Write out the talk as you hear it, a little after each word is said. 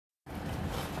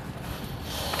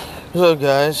What's up,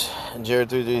 guys?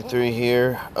 Jared333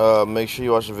 here. Make sure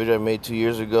you watch the video I made 2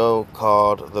 years ago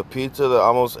called "The Pizza That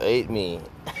Almost Ate Me."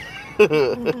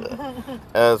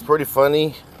 It's pretty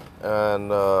funny, and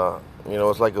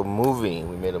it's like a movie.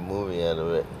 We made a movie out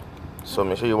of it, so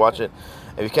make sure you watch it.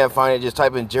 If you can't find it, just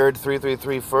type in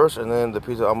Jared333 first, and then "The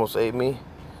Pizza Almost Ate Me,"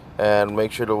 and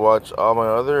make sure to watch all my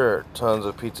other tons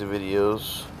of pizza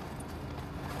videos.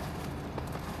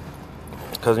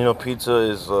 Because pizza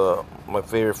is my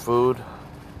favorite food.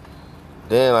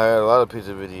 Then I got a lot of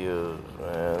pizza videos,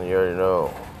 man. You already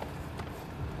know.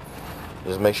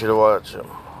 Just make sure to watch them.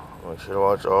 Make sure to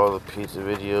watch all the pizza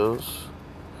videos.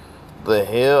 The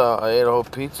hell, I ate a whole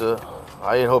pizza.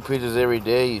 I eat whole pizzas every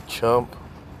day, you chump.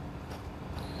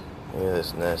 Look at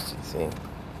this nasty thing.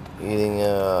 Eating,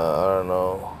 I don't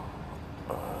know.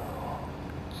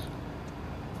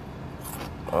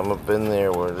 I'm up in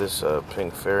there where this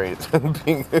pink fairy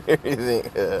thing.